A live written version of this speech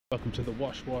Welcome to the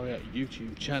Wash Warrior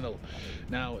YouTube channel.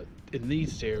 Now in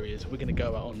these series we're going to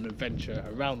go out on an adventure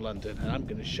around London and I'm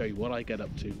going to show you what I get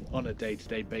up to on a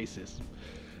day-to-day basis.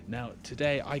 Now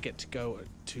today I get to go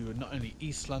to not only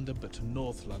East London but to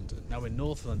North London. Now in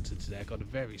North London today I got a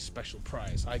very special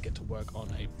prize. I get to work on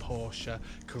a Porsche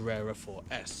Carrera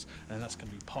 4S and that's going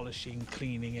to be polishing,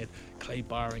 cleaning it, clay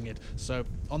barring it. So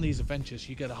on these adventures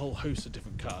you get a whole host of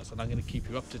different cars and I'm going to keep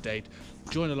you up to date.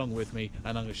 Join along with me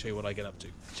and I'm going to show you what I get up to.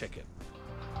 Check it.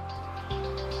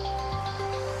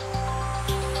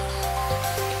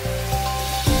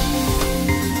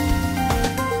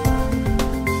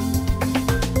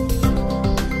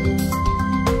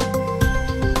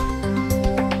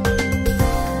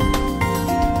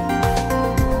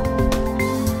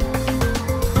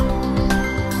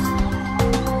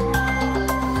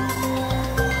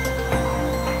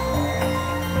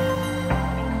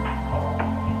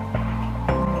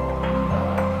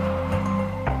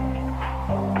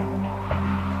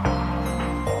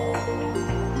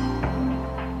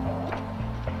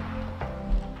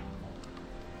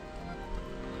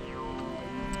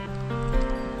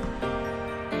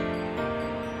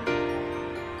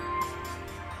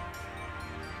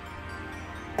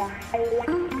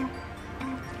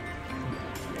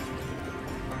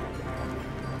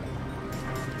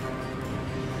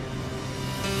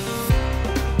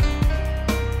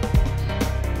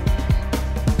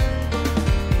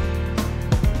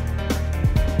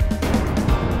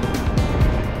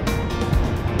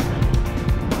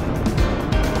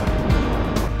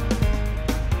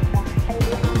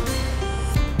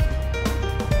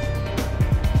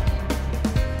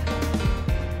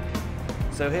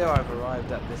 So here I've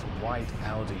arrived at this white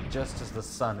Audi just as the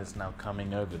sun is now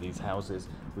coming over these houses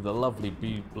with a lovely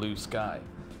blue sky.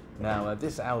 Now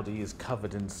this Audi is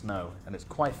covered in snow and it's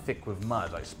quite thick with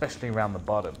mud, especially around the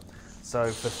bottom. So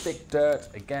for thick dirt,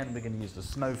 again we're going to use the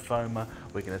snow foamer.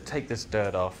 We're going to take this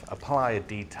dirt off, apply a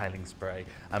detailing spray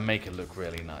and make it look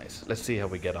really nice. Let's see how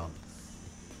we get on.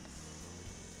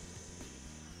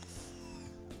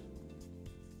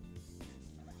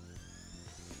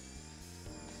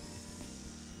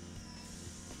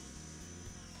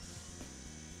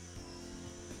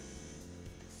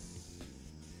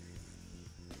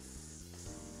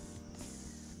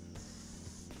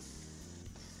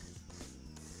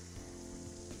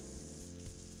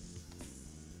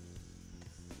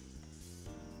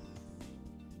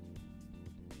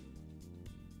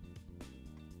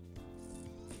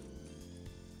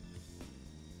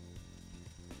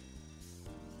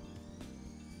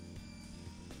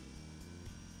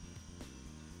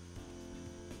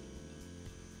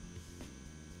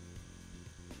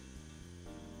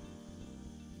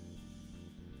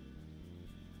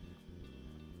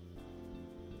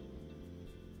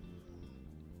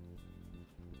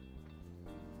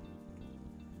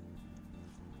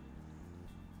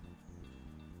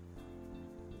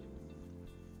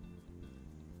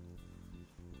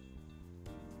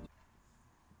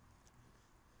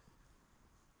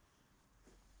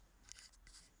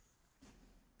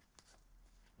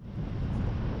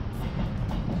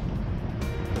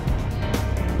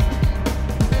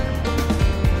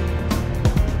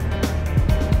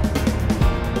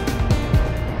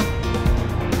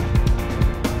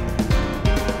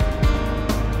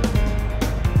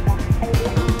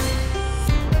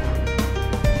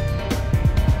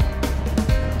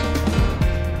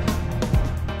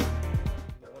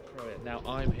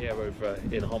 I'm here over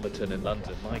in Homerton in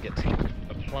London and I get to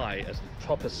apply a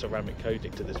proper ceramic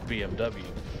coating to this BMW.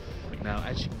 Now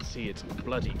as you can see it's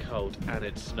bloody cold and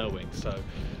it's snowing, so,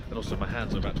 and also my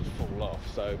hands are about to fall off,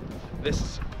 so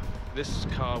this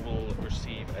car will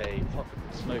receive a proper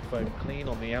snow foam clean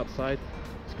on the outside.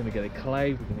 It's going to get a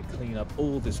clay, we're going to clean up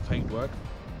all this paintwork,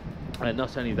 and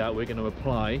not only that, we're going to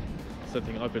apply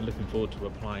something I've been looking forward to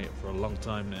applying it for a long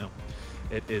time now.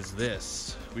 It is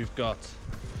this. We've got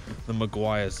the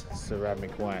Maguire's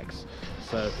ceramic wax.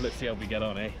 So let's see how we get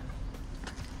on, eh?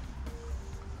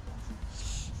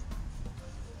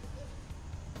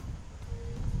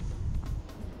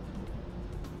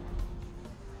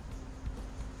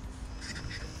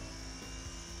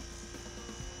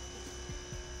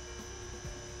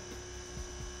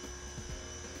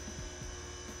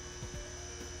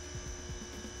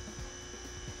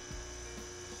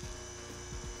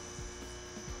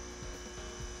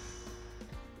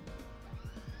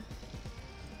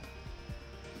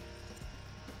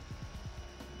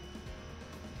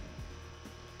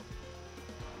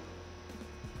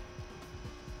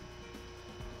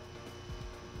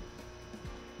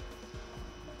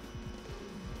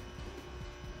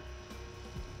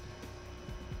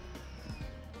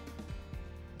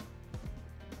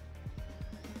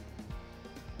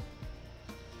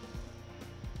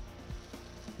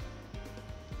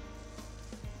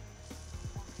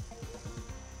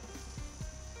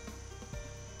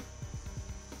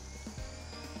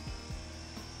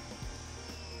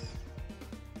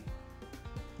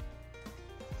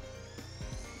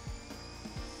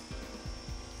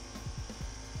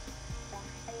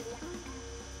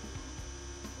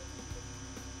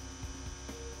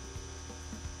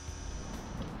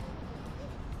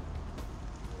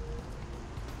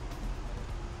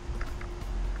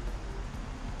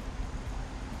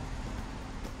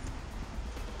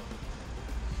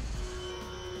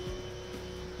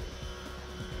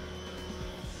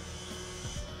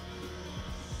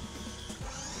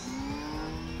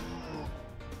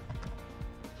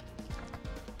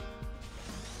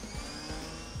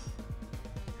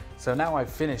 So now I've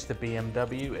finished the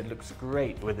BMW. It looks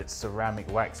great with its ceramic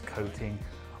wax coating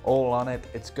all on it.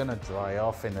 It's gonna dry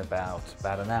off in about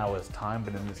an hour's time,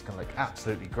 but then it's gonna look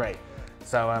absolutely great.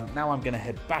 So now I'm gonna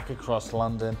head back across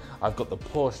London. I've got the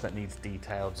Porsche that needs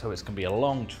detailed, so it's gonna be a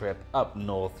long trip up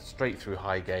north, straight through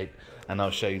Highgate, and I'll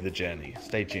show you the journey.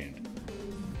 Stay tuned.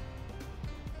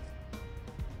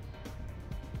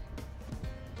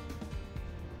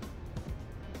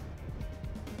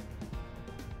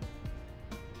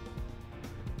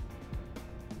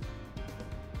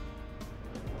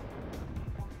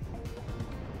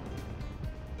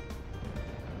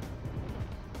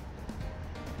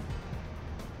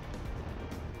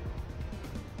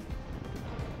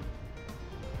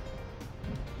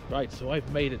 Right, so I've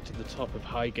made it to the top of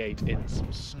Highgate in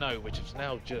some snow, which has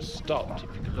now just stopped.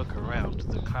 If you can look around,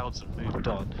 the clouds have moved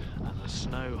on and the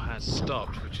snow has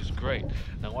stopped, which is great.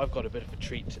 Now I've got a bit of a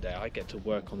treat today. I get to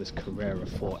work on this Carrera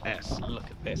 4S. Look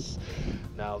at this.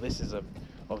 Now this is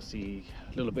obviously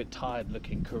a little bit tired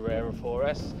looking Carrera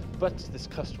 4S, but this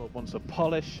customer wants a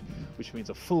polish, which means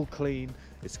a full clean.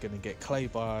 It's going to get clay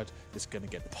barred, it's going to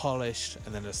get polished,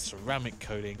 and then a ceramic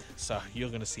coating. So you're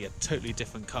going to see a totally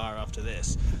different car after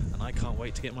this, and I can't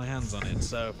wait to get my hands on it.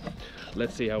 So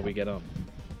let's see how we get on.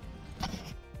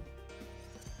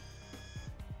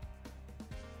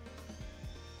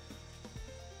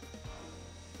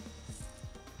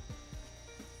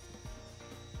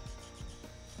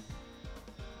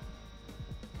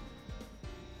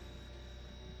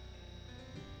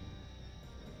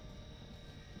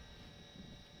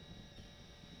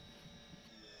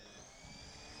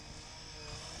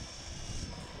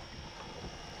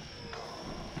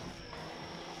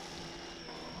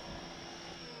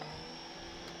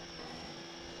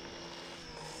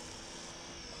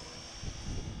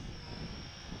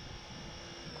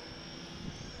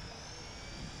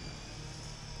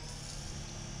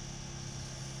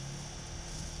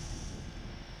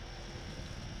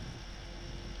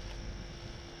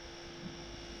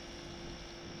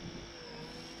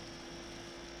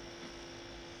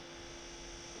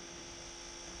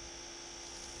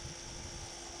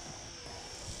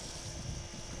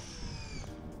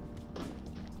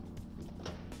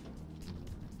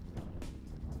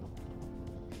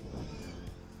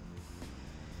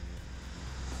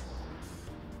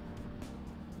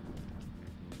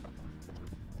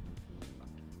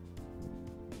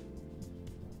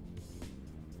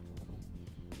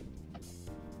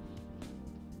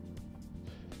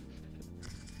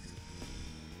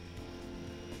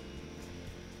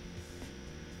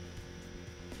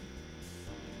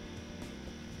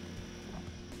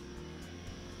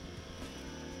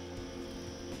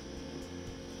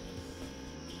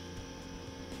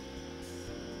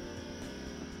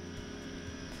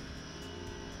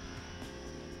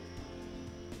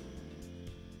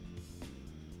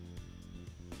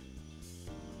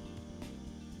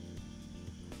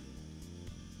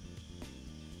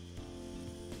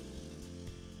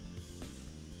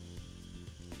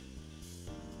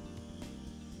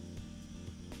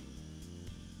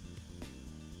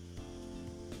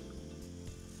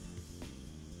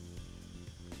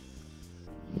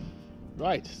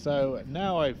 Right, so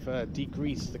now I've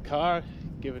degreased the car,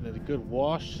 given it a good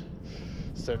wash.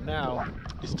 So now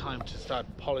it's time to start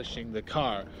polishing the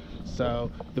car.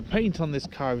 So the paint on this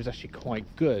car is actually quite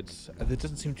good. There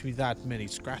doesn't seem to be that many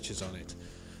scratches on it.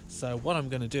 So what I'm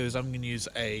going to do is I'm going to use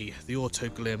the Auto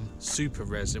Glim Super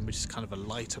Resin, which is kind of a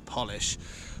lighter polish,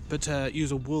 but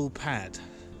use a wool pad,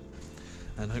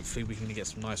 and hopefully we can get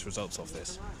some nice results off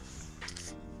this.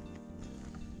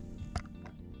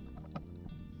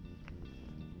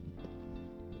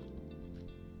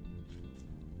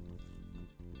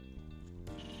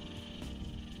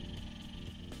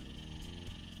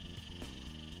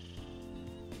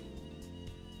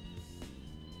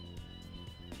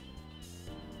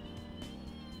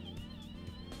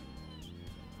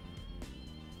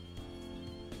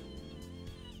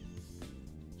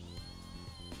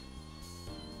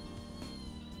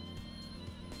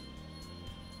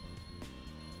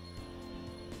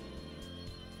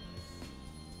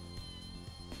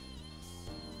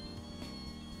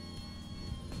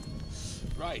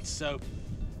 Right, so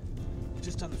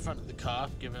just on the front of the car,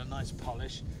 give it a nice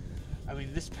polish. I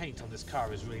mean, this paint on this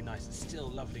car is really nice. It's still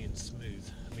lovely and smooth.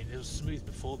 I mean, it was smooth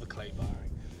before the clay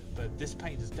barring, but this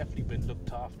paint has definitely been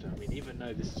looked after. I mean, even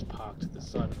though this is parked at the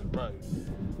side of the road,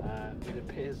 it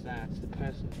appears that the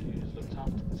person who's looked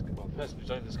after this, well, the person who's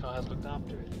owned this car has looked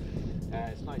after it.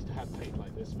 It's nice to have paint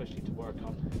like this, especially to work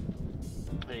on.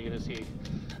 And you're going to see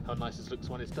how nice this looks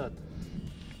when it's done.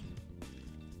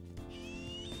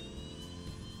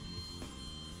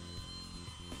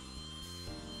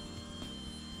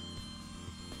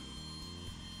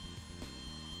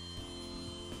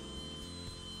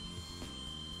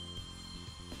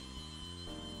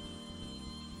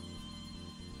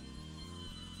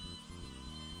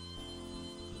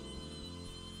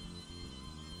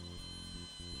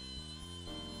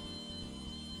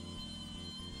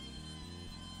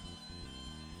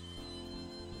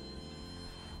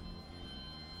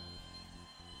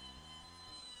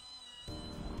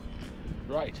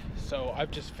 Right, so I've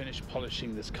just finished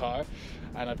polishing this car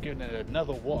and I've given it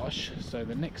another wash, so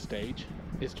the next stage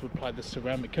is to apply the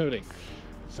ceramic coating.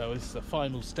 So this is the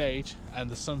final stage and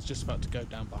the sun's just about to go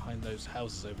down behind those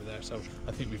houses over there, so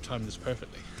I think we've timed this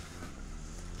perfectly.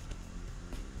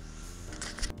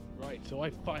 Right, so I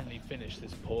finally finished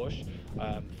this Porsche,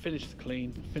 finished the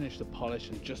clean, finished the polish,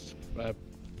 and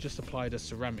just applied a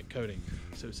ceramic coating.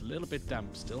 So it's a little bit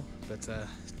damp still, but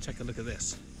check a look at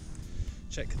this.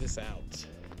 Check this out.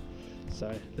 So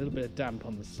a little bit of damp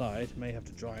on the side, may have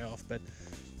to dry off, but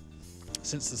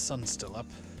since the sun's still up,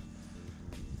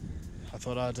 I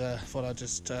thought I'd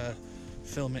just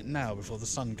film it now before the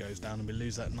sun goes down and we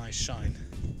lose that nice shine.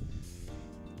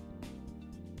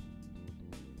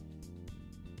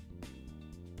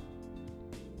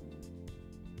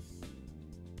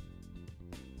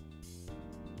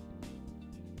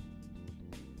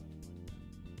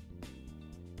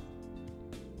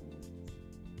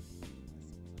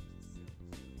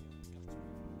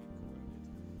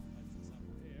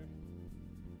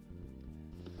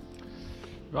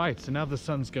 Right, so now the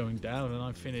sun's going down and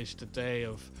I've finished a day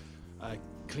of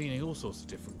cleaning all sorts of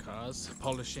different cars,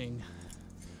 polishing,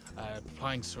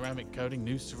 applying ceramic coating,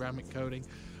 new ceramic coating,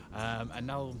 and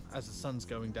now as the sun's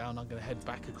going down I'm going to head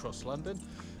back across London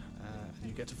and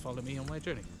you get to follow me on my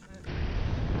journey.